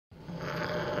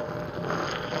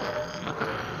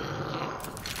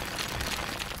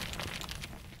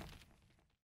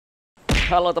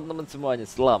Halo teman-teman semuanya,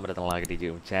 selamat datang lagi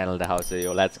di channel Indehaus.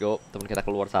 Yo, let's go. Teman kita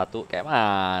keluar satu, kayak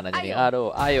mana nih?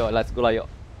 Aduh, ayo, let's go lah yuk.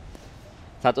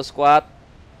 Satu squad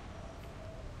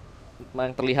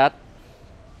yang terlihat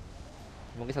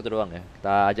mungkin satu doang ya.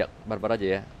 Kita ajak barbar aja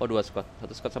ya. Oh, dua squad,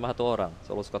 satu squad sama satu orang,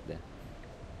 solo squad ya.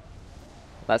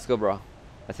 Let's go bro.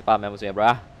 Kasih paham ya musuhnya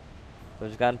bro.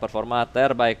 Tunjukkan performa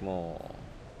terbaikmu.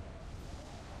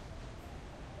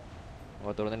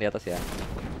 Gua turunin di atas ya.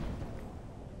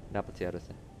 Dapat sih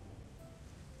harusnya.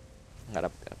 Nggak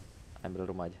dapat kan. Ambil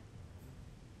rumah aja.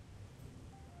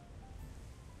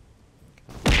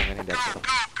 Kita ini di atas.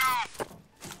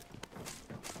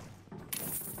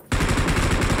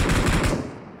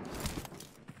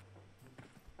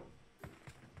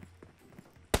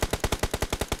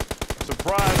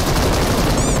 Surprise!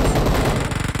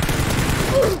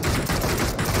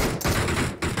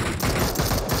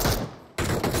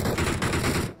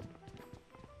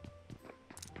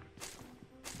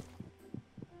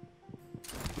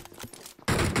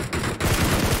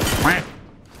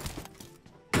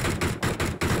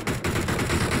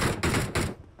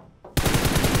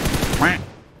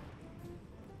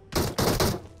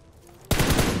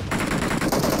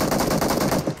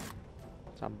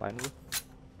 Sampain gue.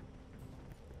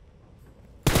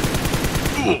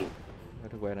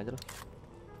 Udah gue aja lah.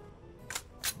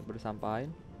 Baru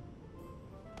sampain.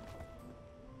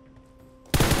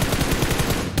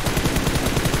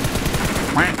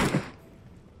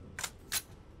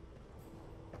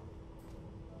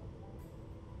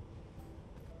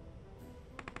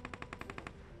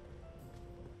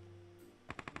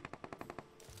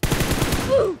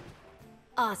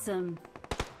 Awesome.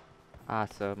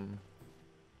 Asem.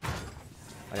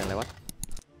 Ada yang lewat.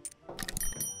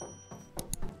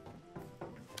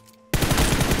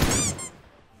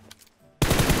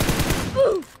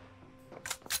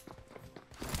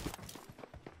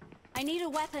 I need a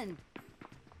weapon.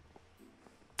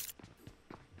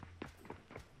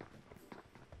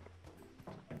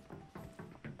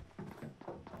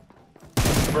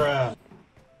 Bruh.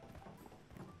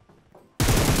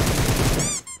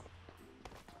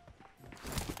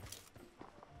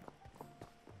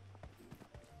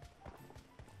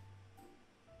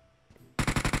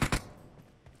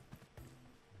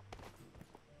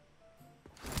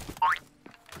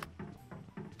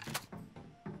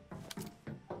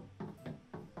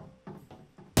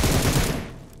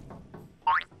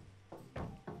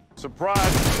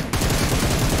 Surprise!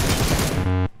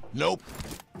 Nope.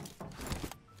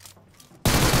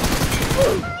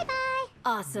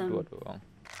 Awesome. Dua doang.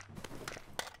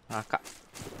 Ngakak.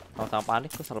 Sama-sama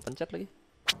panik, kok salah pencet lagi.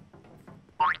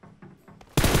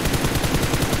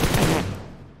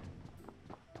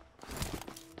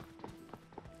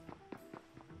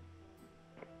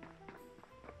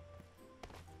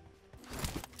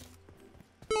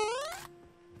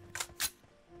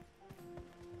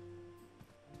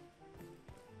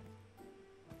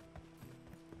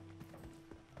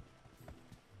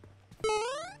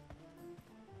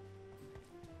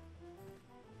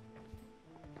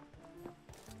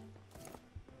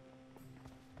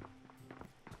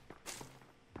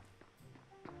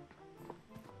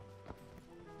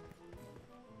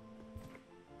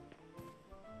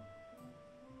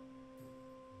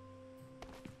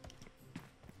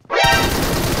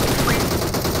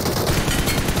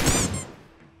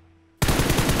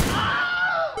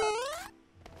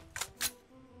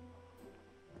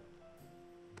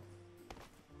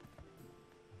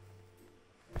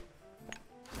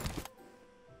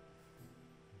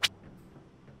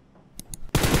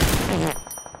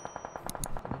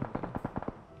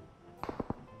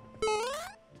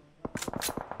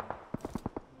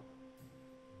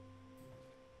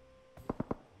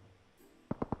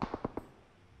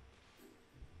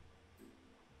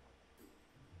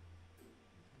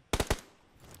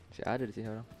 Masih ada di sini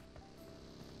orang.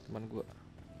 Teman gua.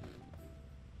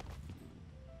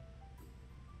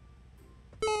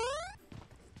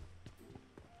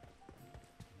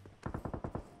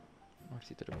 Oh,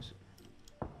 situ ada musuh.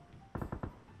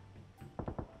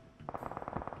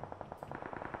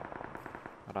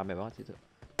 Rame banget situ.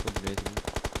 Tuh dunia sini.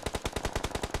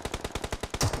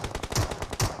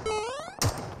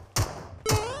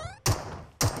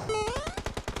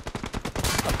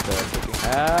 What the fucking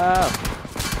hell?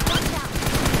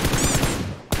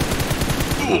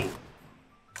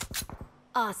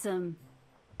 Awesome.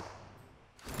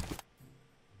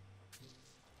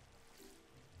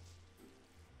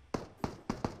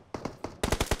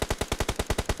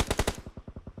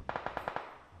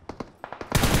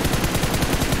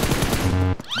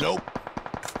 Nope.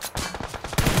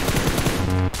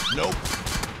 Nope.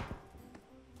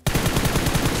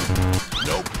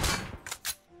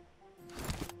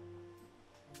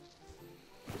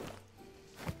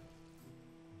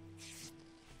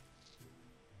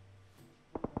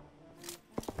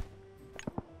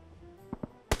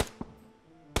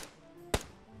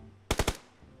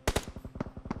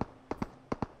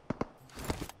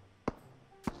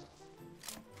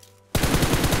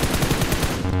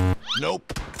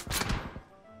 Nope.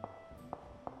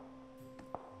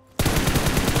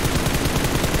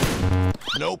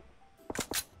 Nope.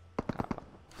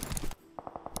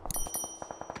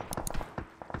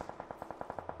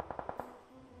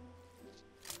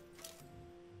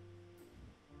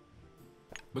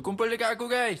 Berkumpul dekat aku,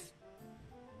 guys.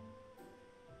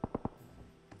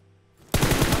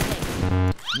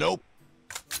 Nope.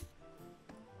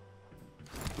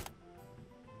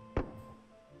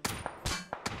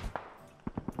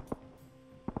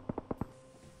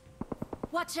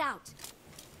 Watch out!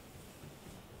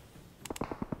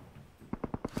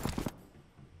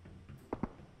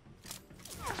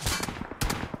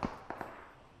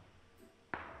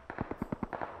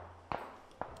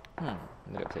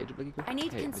 Nggak bisa hidup lagi gue. I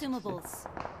need Hey, consumables.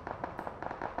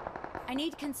 I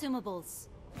need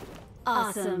consumables.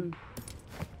 Awesome.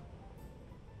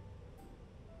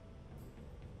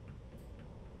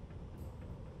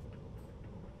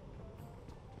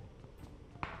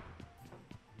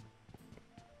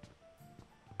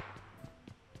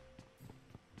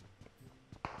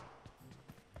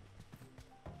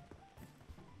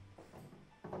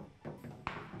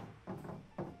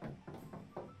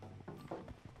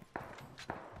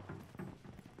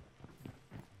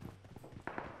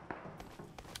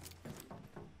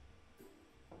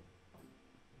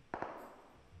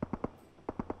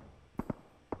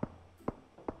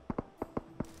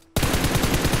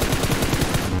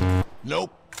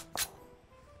 Nope.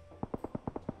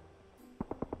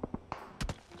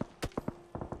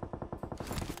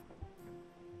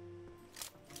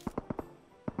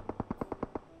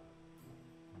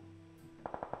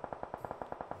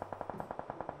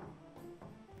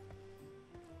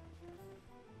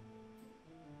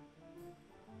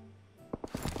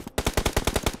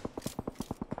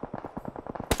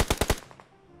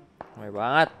 Ramai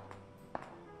banget.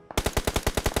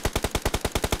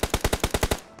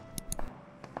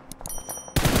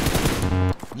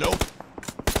 Nope.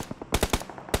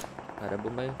 Gak ada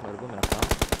bom lagi, gak ada bom enak banget.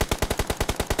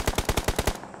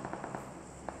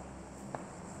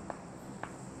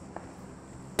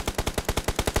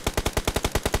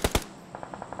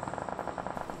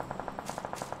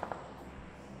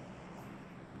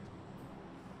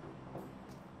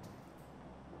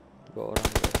 Dua orang.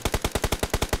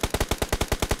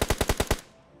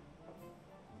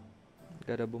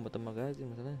 Gak ada bom atau magazin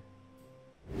masalahnya.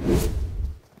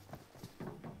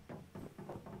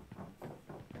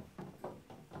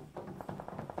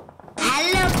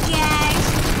 Hello, guys.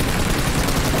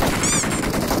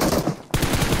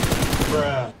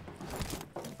 Bruh.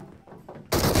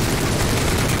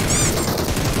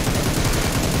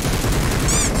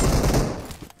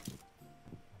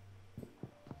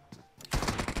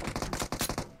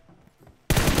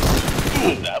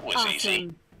 That was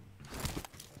easy. Awesome.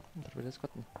 Berbeda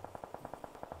squad nih.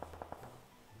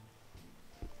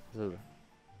 Seru.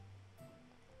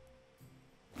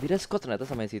 Beda squad ternyata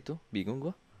sama yang situ, bingung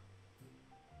gua.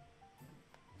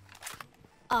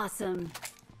 Awesome.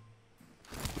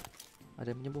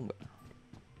 Ada yang menyambung nggak?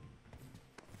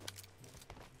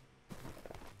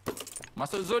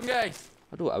 Masuk zone, guys.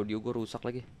 Aduh, audio gua rusak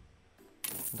lagi.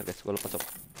 Bentar guys, gua lepas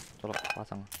colok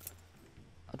pasang.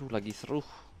 Aduh, lagi seru.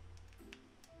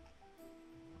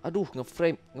 Aduh,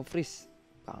 nge-freeze.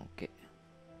 Bangke.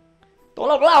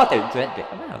 Tolonglah, tujuan deh.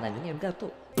 Mana nanyanya udah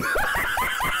tuh.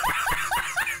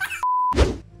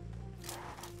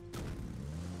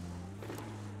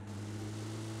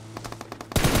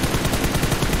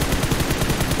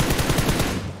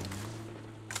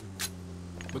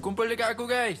 Berkumpul dekat aku,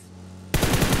 guys.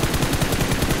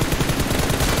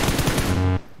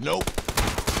 Nope.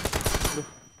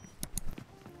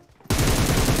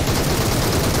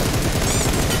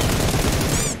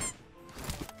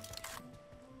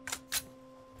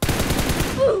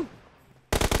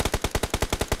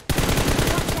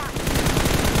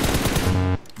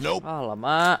 Nope.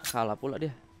 Alamak, kalah pula dia.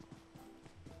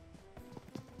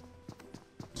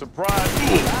 Surprise.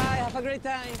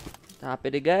 Capek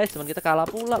deh guys, teman kita kalah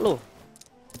pula loh.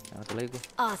 Nah, satu lagi gua.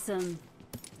 Awesome.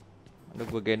 Aduh,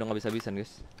 gua gendong habis-habisan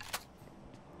guys.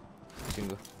 Pusing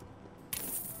gua.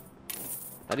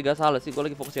 Tadi gak salah sih, gua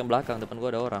lagi fokus yang belakang, depan gua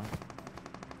ada orang.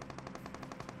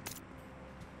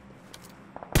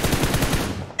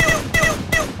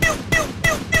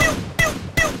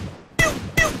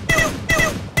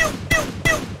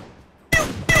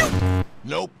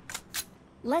 Nope.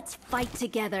 Let's fight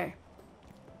together.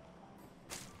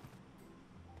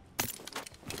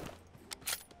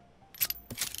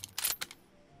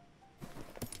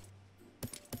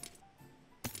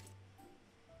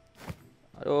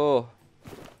 Aduh.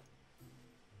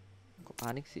 Kok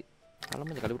panik sih?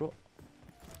 Kalem aja kali bro.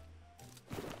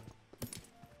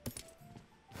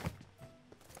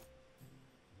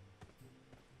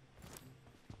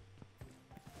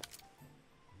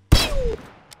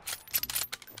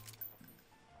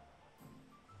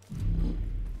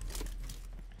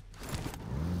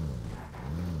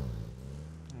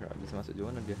 masuk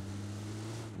zona dia.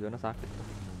 Zona sakit tuh.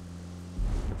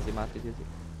 Pasti mati dia sih.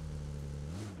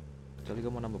 Kecuali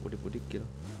gue mau nambah pudi-pudi kill.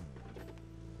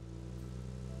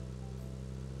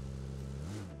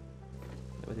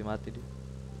 Dia pasti mati dia.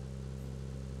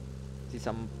 Sisa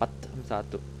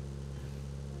 4-1.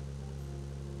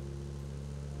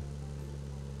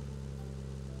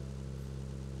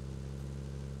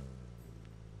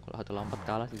 Kalau satu lompat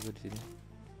kalah sih gue di sini.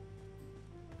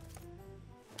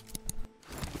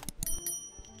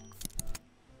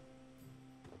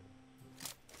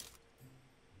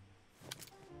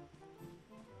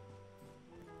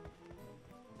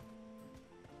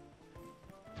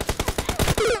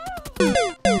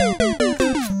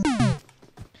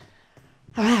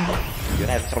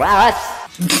 Unit keras.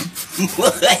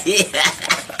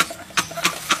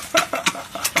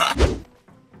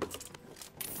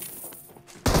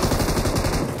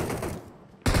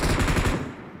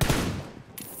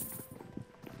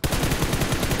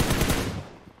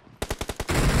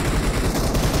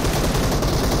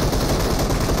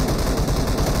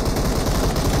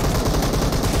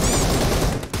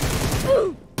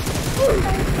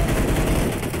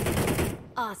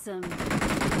 Awesome.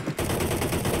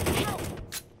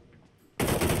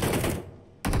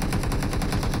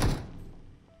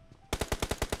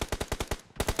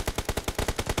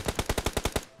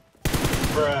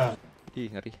 Ih,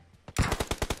 ngeri.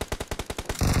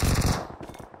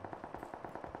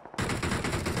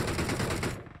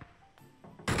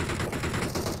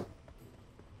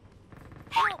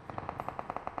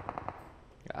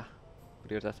 Ya,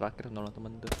 prioritas terakhir nolong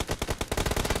temen tuh.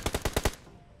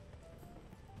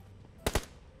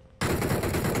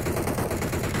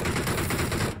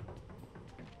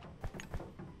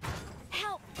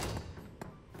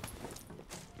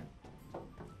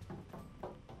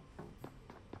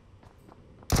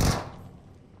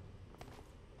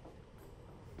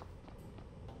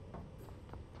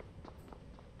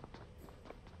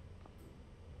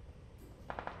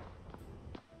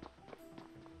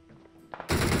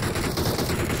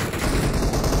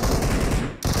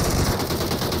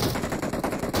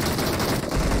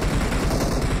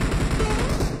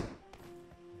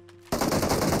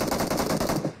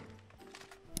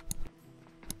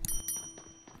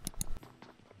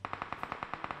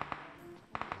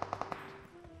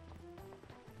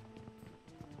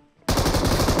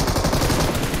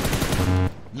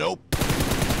 Nope.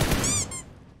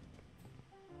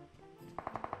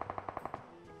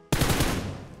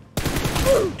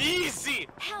 Easy.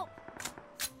 Help!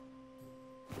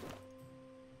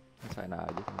 Rasain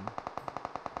aja temen.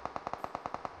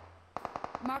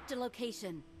 Marked a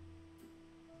location.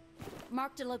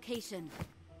 Marked a location.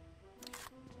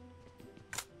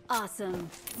 Awesome.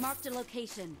 Marked a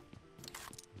location.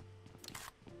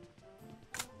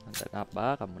 Nanti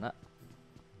apa kamu nak?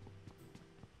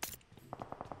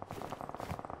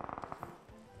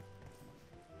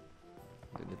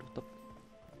 Ditutup.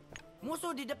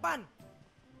 Musuh di depan.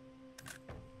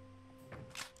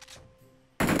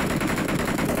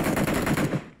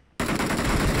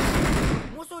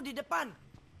 Musuh di depan.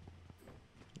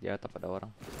 Di atap ada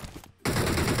orang.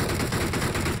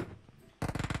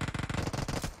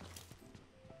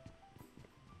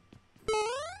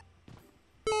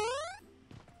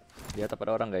 Di atap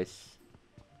ada orang, guys.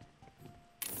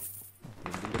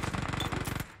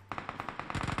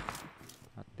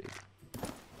 Mati.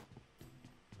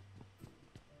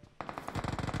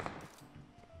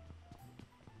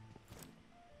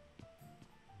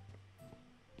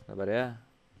 Sabar ya.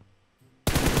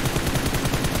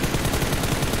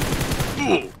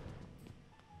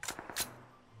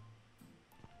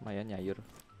 Lumayan nyayur.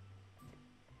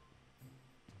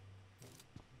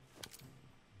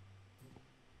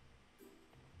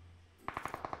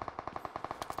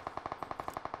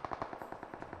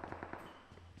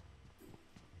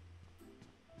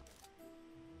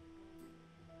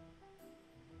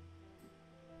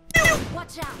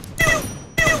 Watch out!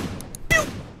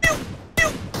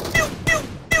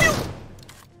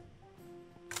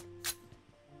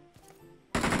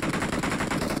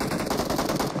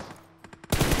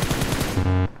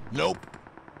 Nope.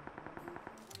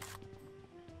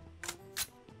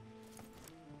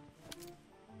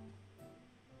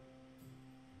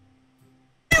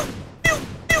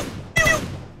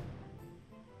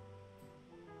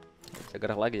 Bisa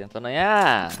gerak lagi yang sana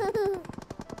ya.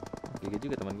 Gigi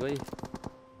juga teman gue.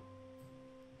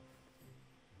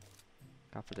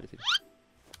 Cover dari sini.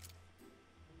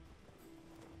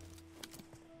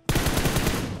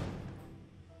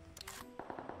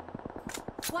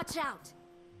 Watch out!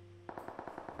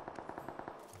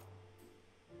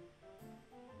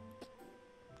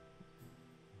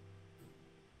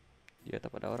 Di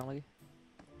atap ada orang lagi.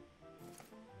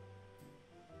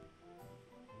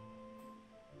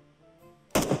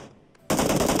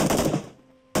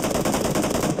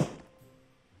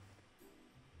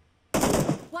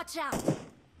 Watch out!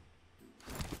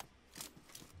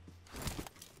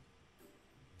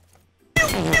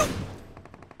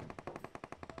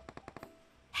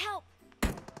 Help!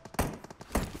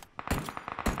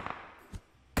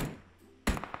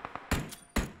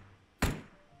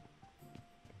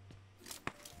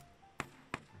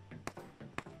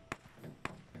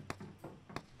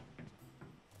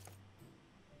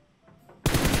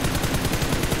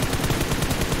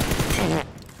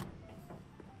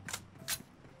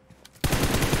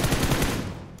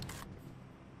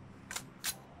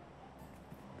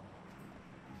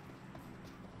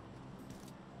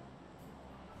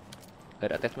 Gak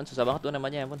ada attachment, susah banget tuh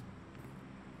namanya ya ampun.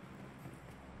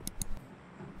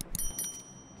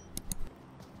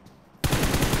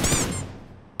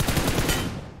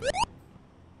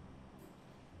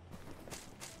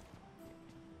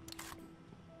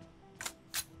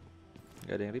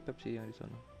 Gak ada yang revive sih yang di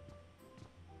sana.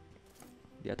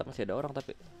 Di atap masih ada orang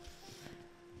tapi.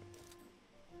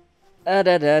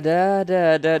 Ada da da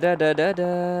da da da da da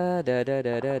da da da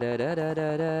da da da da da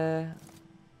da.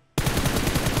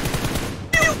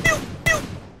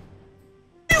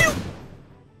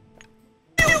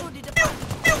 Musuh di depan.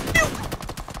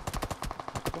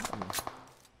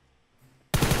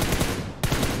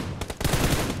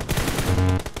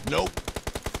 Nope.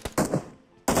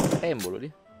 Tembok loh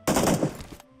dia.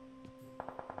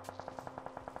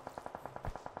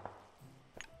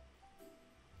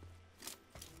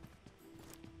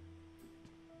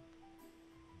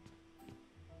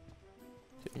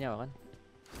 Sini nyawa kan?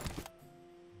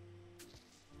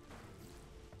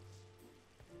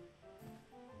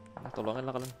 Nah, tolongin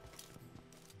lah kalian.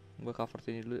 Gue cover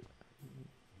sini dulu.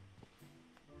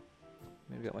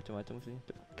 Ini gak macam-macam sih.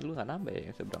 Lu nggak nambah ya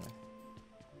yang seberangnya?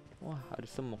 Wah, ada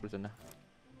semok di sana.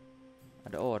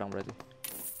 Ada orang berarti.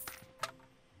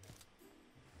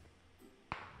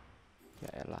 Ya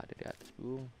elah, ada di atas,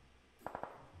 Bung.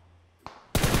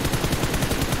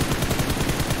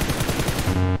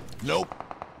 Nope.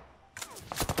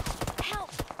 Help!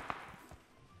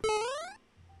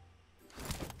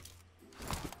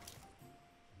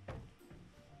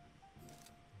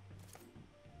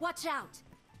 Watch out!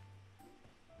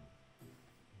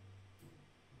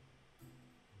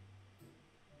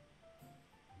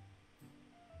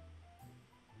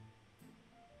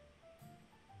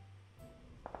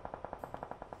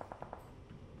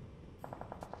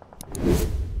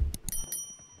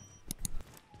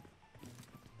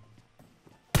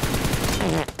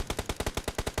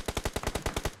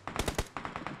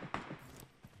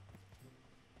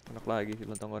 Enak lagi si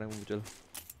lontong goreng muncul.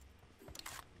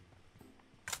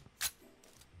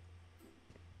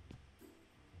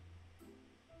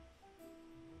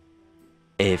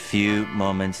 A few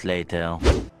moments later.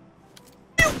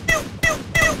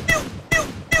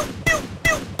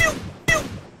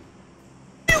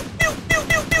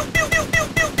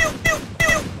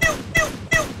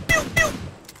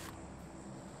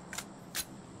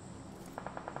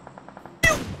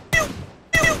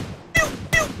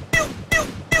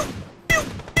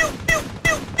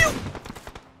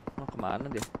 Mau kemana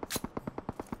dia?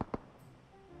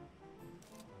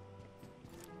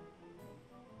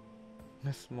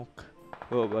 Nge-smoke.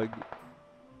 Oh, bagi.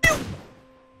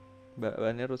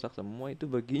 Bahannya rusak semua itu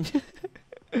baginya.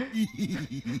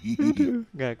 Aduh,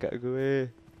 ngakak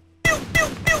gue.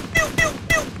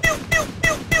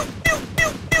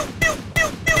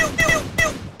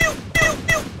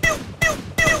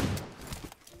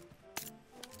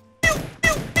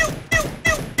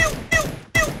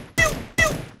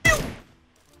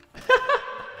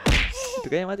 Itu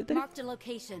kayak mati tadi. Marked a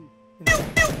location.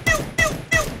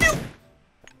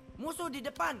 Musuh di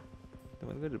depan.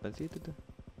 Temen gue di depan situ tuh.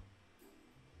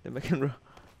 Tembakin bro.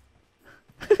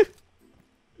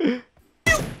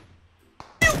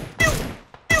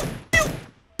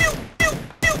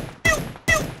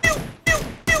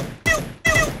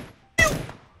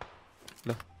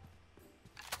 Loh.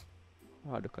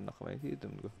 Waduh, kena kemain situ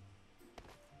temen gue.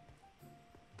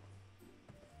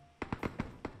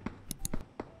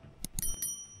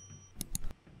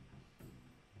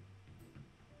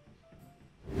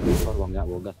 Uangnya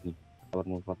bogas nih, kabar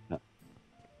mulfat nggak?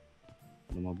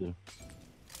 Ada mobil.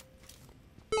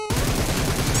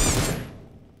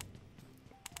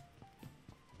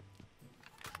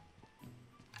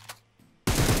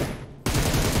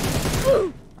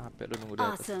 Apa lu nunggu di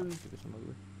atas? Awesome. Gitu sama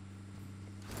gue.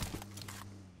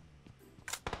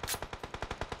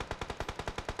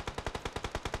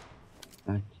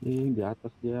 Anjing di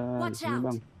atas dia. Di Watch sini out.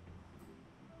 bang.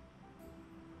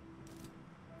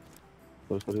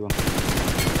 Sorry bang.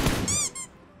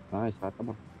 Nice, rata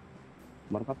bang.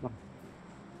 Markat bang.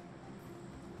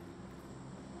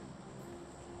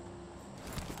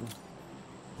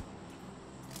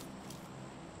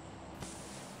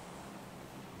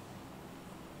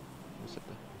 Buset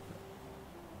dah.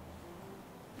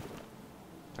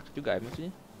 Sakit juga ya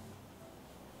maksudnya.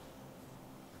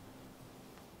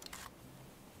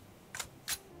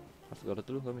 Harus garut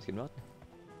dulu, gue miskin banget.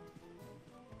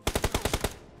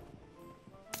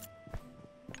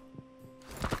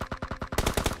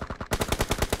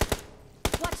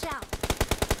 Watch out.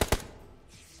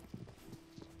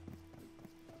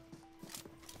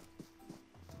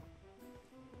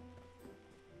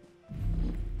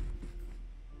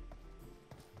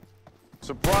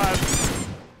 Surprise!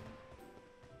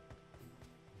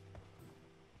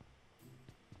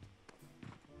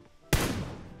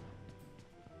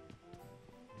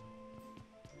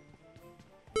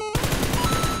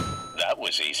 That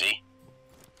was easy.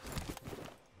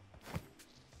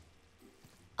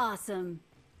 Awesome.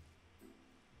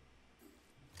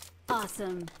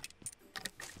 Awesome.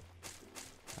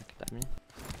 Sakit timenya.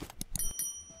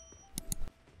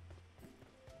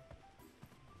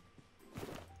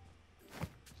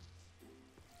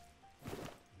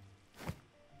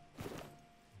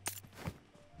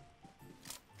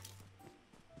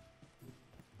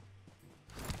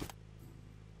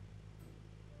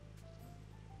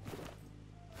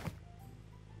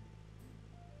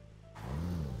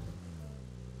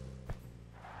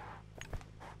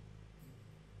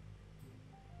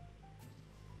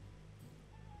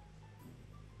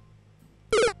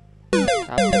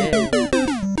 Capek.